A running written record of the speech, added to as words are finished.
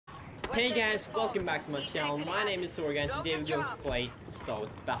Hey guys, welcome back to my channel. My name is Sorga and today we're going to play Star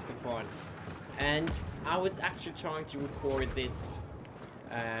Wars Battlefront. And I was actually trying to record this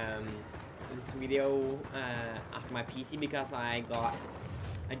video off my PC because I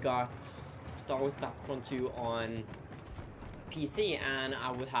got Star Wars Battlefront 2 on PC and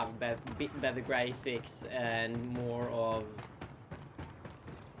I would have a bit better graphics and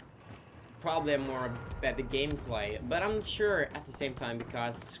probably more better gameplay, but I'm not sure at the same time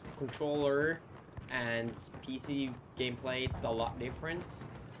because controller and PC gameplay, it's a lot different,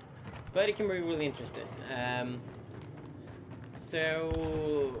 but it can be really interesting.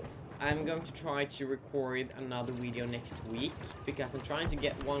 So I'm going to try to record another video next week because I'm trying to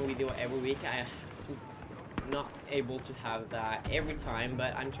get one video every week. I'm not able to have that every time,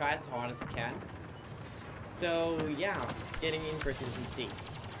 but I'm trying as hard as I can. So yeah, getting interesting to see.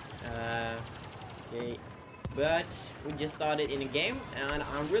 Okay, but we just started in a game and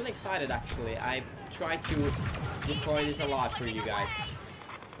I'm really excited actually. I try to record this a lot for you guys.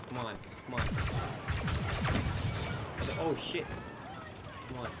 Come on, come on. Oh shit.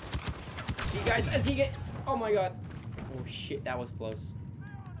 Come on. I see you guys, I see you. Oh my god. Oh shit, that was close.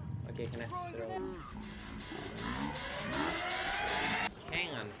 Okay, can I throw? Hang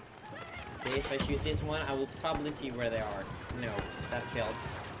on. Okay, if I shoot this one, I will probably see where they are. No, that failed.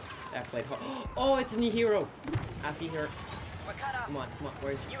 That played hard. Oh, it's a new hero. I see her. Come on, come on.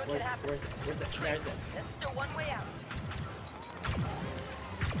 Where's it? There's it. There's still one way out.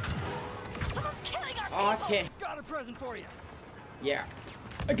 Someone's killing our people. Okay. Got a present for you. Yeah.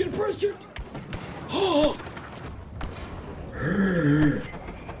 I get a parachute. Oh.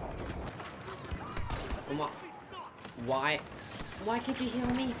 Come on. Why can't you heal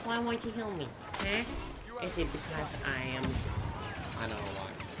me? Why won't you heal me? Huh? Is it because I don't know why.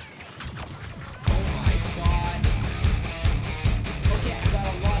 God. Okay, I got a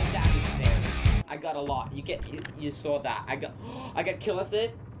lot of damage there. I got a lot. You saw that. I got kill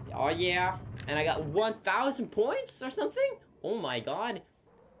assist. Oh yeah. And I got 1,000 points or something. Oh my god.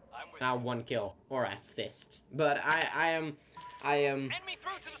 Now 1 kill or assist. But I am I'm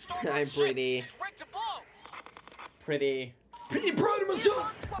pretty proud of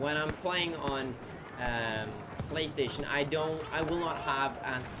myself. When I'm playing on PlayStation, I will not have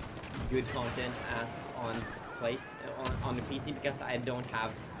as good content as on the PC because I don't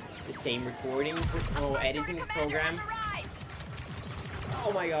have the same recording or editing program.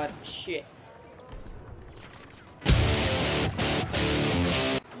 Oh my god, shit.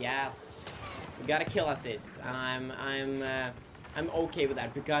 Yes, we got a kill assist, and I'm okay with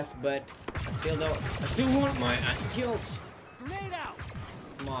that but I still want my kills. Grenade out.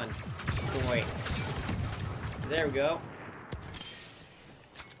 Come on, boy. There we go.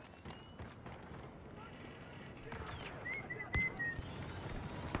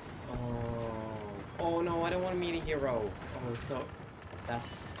 Oh no, I don't want to meet a hero. Oh, so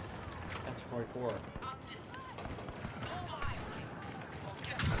that's hardcore.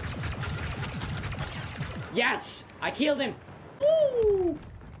 Yes! I killed him! Woo!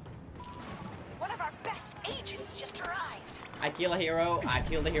 One of our best agents just arrived. I killed a hero.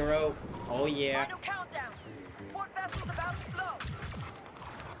 Oh yeah. Final countdown. Port vessel's about to blow.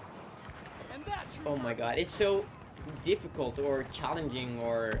 And that Oh my god, it's so difficult or challenging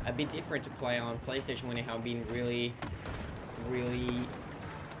or a bit different to play on PlayStation when you have been really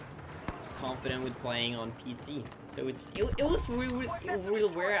confident with playing on PC. So it was really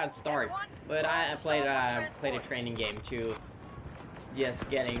weird at start, but I played a training game to just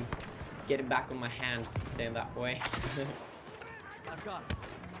getting back on my hands, to say it that way. I've got it.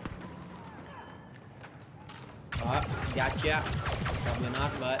 Oh, gotcha. Probably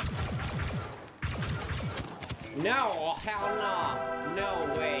not, but no, hell no,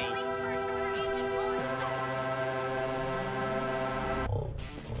 no way.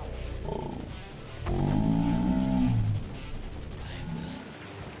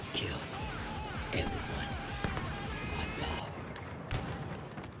 Kill everyone. My power.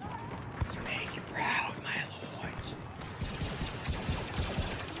 To make you proud, my lord.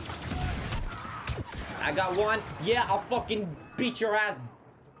 I got one. Yeah, I'll fucking beat your ass,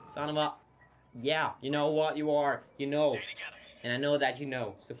 son of a. Yeah, you know what you are. You know. And I know that you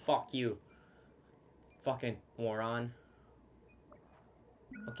know. So fuck you. Fucking moron.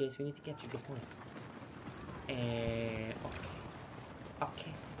 Okay, so we need to get you a good point.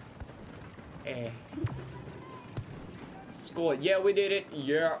 Okay. Score. Yeah, we did it.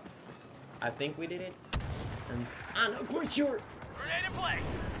 Yeah. I think we did it. I'm not quite sure. Grenade in play.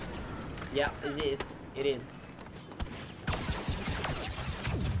 Yeah, it is. It is.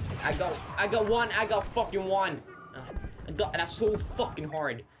 I got one. I got fucking one. That's so fucking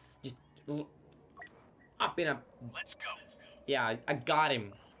hard. Just Up in a... Let's go. Yeah, I got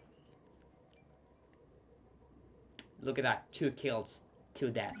him. Look at that. 2 kills. 2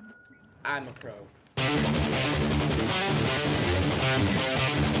 death. I'm a pro.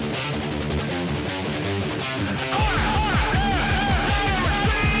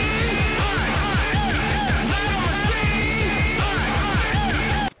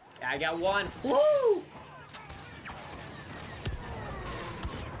 I got 1. Woo!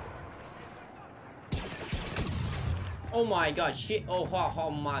 Oh my god, shit. Oh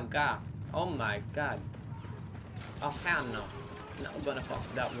my god. Oh my god. Oh hell no. Not gonna fuck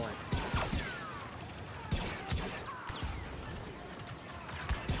that one.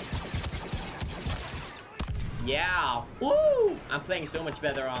 Yeah. Woo! I'm playing so much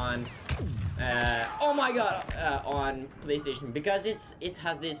better on oh my god, on PlayStation, because it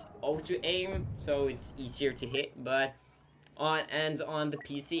has this auto aim, so it's easier to hit, but on the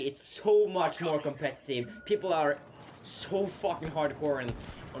PC it's so much more competitive. People are so fucking hardcore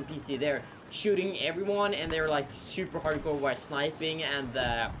on PC. They're shooting everyone and they're like super hardcore while sniping, and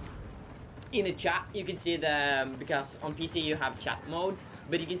in the chat you can see because on PC you have chat mode,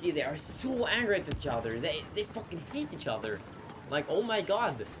 but you can see they are so angry at each other. They fucking hate each other. Like, oh my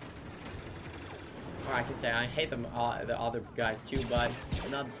god. Or I can say I hate them, the other guys too, but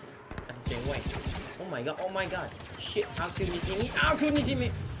not at the same way. Oh my god, oh my god. Shit, how couldn't he see me? How couldn't he see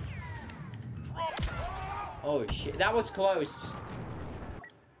me? Oh shit, that was close.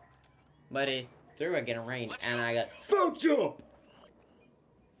 But it threw again rain, and I got fucked up!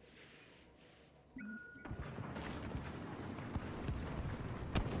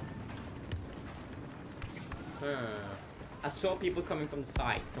 I saw people coming from the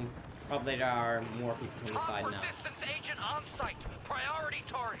side, so probably there are more people from the side now. Resistance agent on site. Priority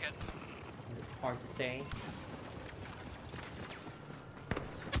target. It's hard to say.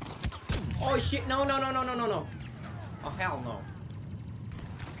 Oh shit, no. Oh hell no.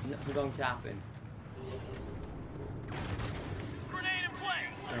 Nothing's going to happen. Grenade in play.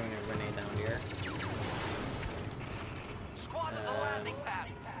 Throwing a grenade down here. Squad to the landing pad.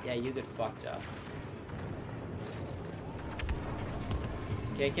 Yeah, you get fucked up.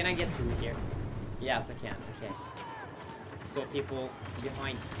 Okay, can I get through here? Yes, I can. Okay. So people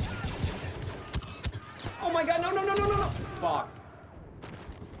behind. Oh my god, no. Fuck.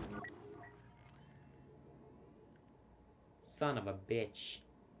 Son of a bitch.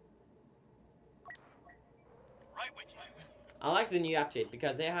 Right with you. I like the new update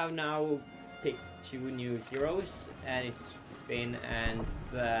because they have now picked 2 new heroes, and it's Finn and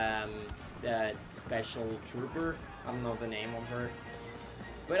the special trooper. I don't know the name of her,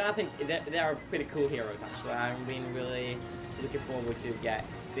 but I think they are pretty cool heroes actually. I've been really looking forward to get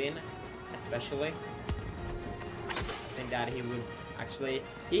Finn, especially. I think that he would actually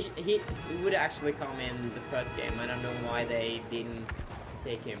he would actually come in the first game. I don't know why they didn't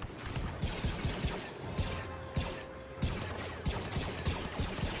take him.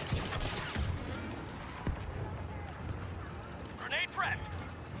 Grenade prepped.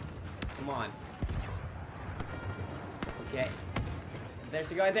 Come on. Okay.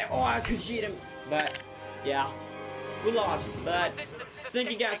 There's a guy there. Oh, I could shoot him. But, yeah. We lost. But,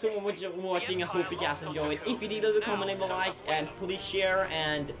 thank you guys so much for watching. I hope you guys enjoyed. If you did, leave a comment, leave a like, and please share.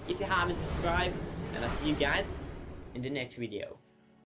 And if you haven't subscribed, and I'll see you guys in the next video.